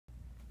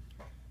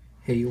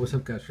Hey, what's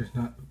up guys,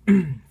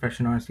 Fresh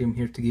and Honestly, I'm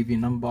here to give you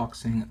an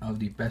unboxing of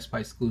the Best Buy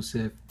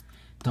exclusive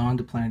Dawn of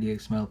the Planet of the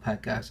Apes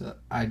Metalpak, guys.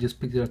 I just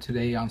picked it up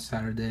today on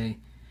Saturday.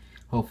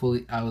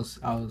 Hopefully, I was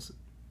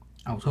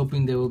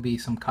hoping there will be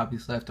some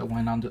copies left. I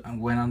went on the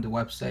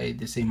website.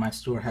 They say my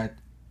store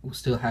was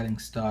still having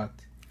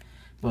stocked,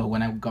 but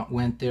when I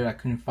went there, I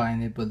couldn't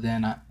find it. But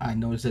then I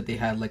noticed that they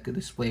had like a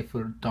display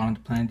for Dawn of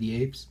the Planet of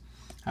the Apes.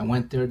 I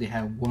went there. They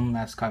had one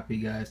last copy,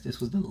 guys. This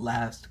was the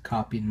last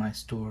copy in my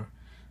store.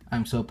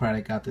 I'm so proud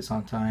I got this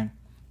on time.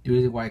 The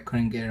reason why I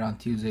couldn't get it on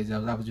Tuesdays, I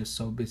was just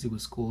so busy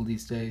with school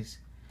these days.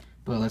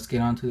 But let's get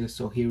on to this.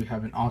 So here we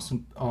have an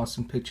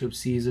awesome picture of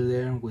Caesar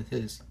there with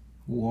his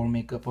war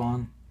makeup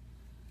on.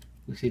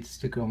 We see the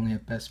sticker only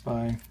at Best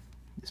Buy.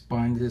 It's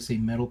buying this a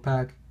metal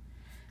pack.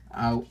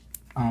 I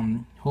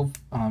hope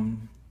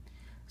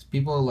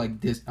people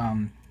like this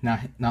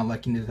not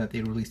liking this that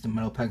they released a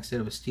metal pack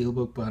instead of a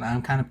steelbook, but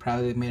I'm kind of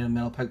proud they made a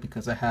metal pack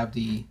because I have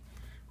the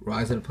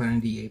Rise of the Planet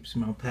of the Apes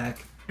metal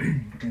pack.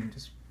 And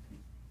just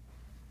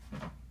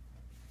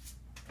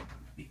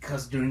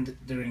because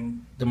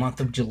during the month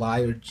of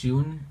July or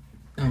June,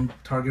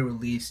 Target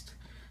released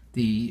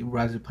the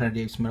Rise of the Planet of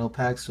the Apes metal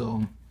pack,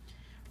 so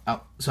I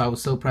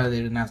was so proud they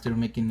announced they were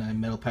making a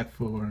metal pack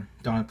for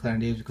Dawn of the Planet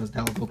of the Apes, because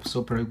that will go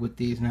so perfect with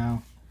these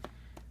now.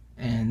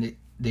 And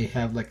they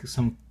have like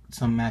some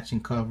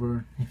matching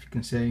cover, if you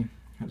can say.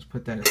 Let's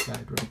put that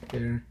aside right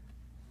there.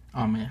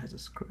 Oh man, it has a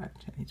scratch.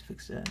 I need to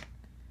fix that.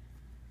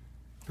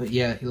 But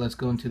yeah, let's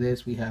go into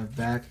this. We have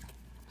back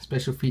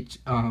special features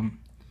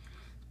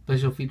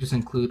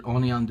include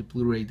only on the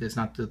Blu-ray disc,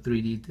 not the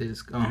 3D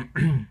disc.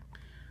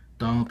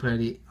 Dawn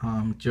Planet,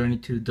 Journey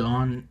to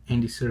Dawn,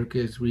 Andy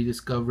Serkis,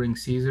 Rediscovering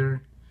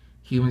Caesar,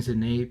 Humans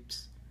and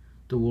Apes,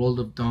 The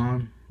World of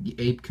Dawn, The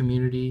Ape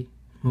Community,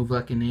 Move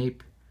Like an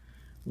Ape,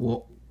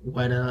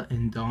 Weta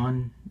and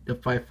Dawn, The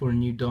Fight for a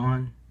New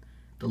Dawn,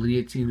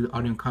 deleted TV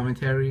audio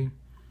commentary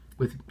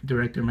with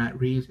director Matt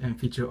Reeves, and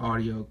feature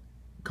audio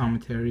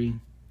commentary.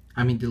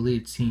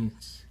 Deleted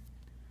scenes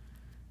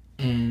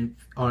and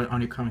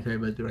audio commentary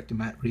by director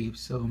Matt Reeves.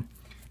 So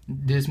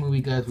this movie,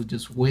 guys, was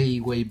just way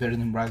better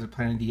than Rise of the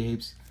Planet of the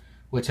Apes,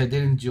 which I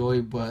did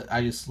enjoy, but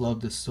I just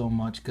love this so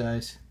much,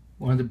 guys.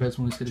 One of the best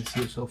movies of this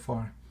year so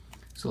far.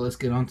 So let's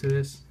get on to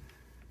this.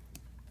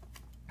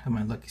 I have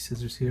my lucky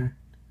scissors here.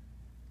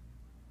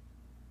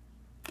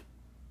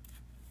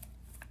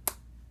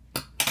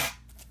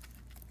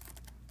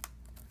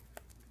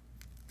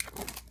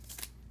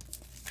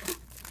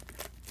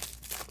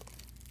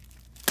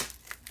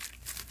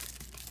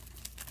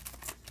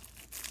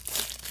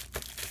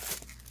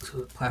 So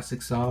the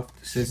plastic soft.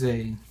 This is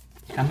a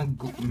kind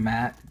of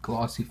matte,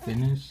 glossy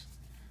finish,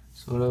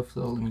 sort of.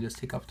 So let me just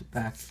take off the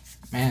back.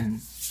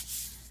 Man,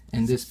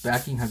 and this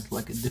backing has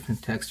like a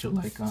different texture.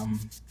 Like I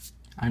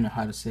don't know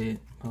how to say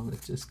it, but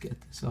let's just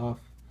get this off.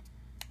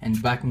 And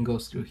the backing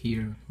goes through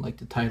here, like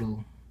the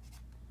title.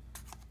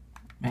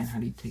 Man, how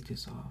do you take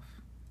this off?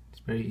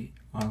 It's very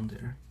on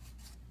there.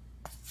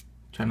 I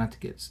try not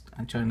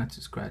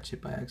to scratch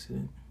it by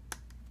accident.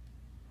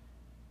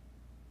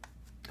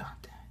 God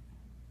damn.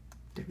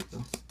 There we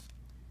go.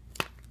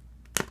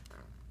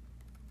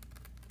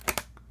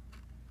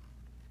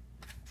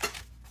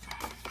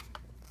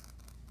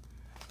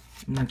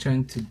 I'm not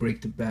trying to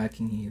break the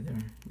backing either,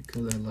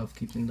 because I love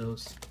keeping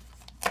those.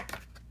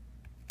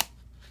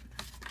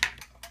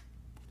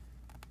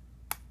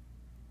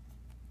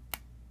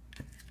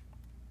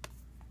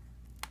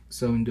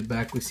 So in the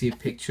back we see a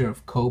picture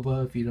of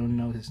Koba, if you don't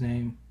know his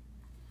name,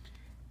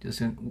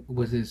 just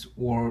with his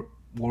war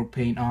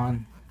paint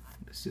on.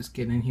 Let's just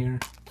get in here.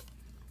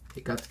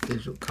 Take out the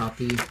digital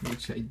copy,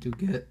 which I do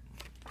get.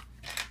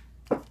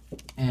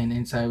 And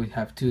inside we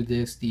have two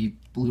discs, the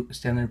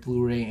standard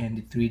Blu-ray and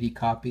the 3D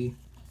copy.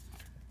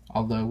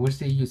 Although I wish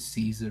they used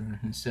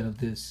Caesar instead of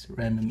this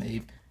random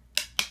ape.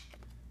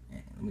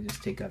 And let me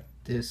just take out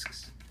the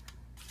discs.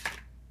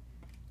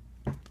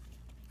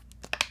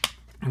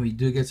 And we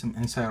do get some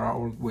inside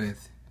artwork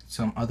with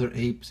some other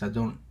apes. I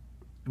don't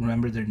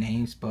remember their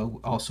names, but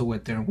also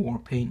with their war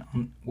paint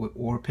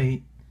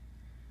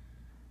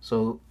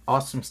So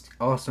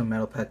awesome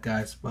metal pack,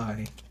 guys,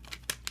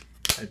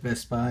 at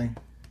Best Buy,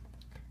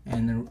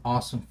 and an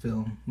awesome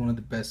film, one of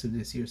the best of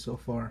this year so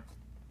far.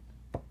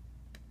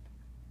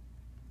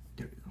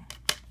 There we go.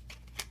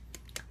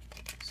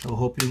 So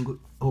hope you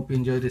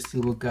enjoyed this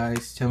steelbook,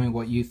 guys. Tell me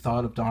what you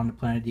thought of Dawn of the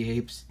Planet of the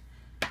Apes,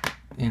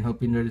 and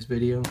hope you enjoyed this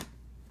video.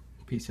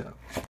 Peace out.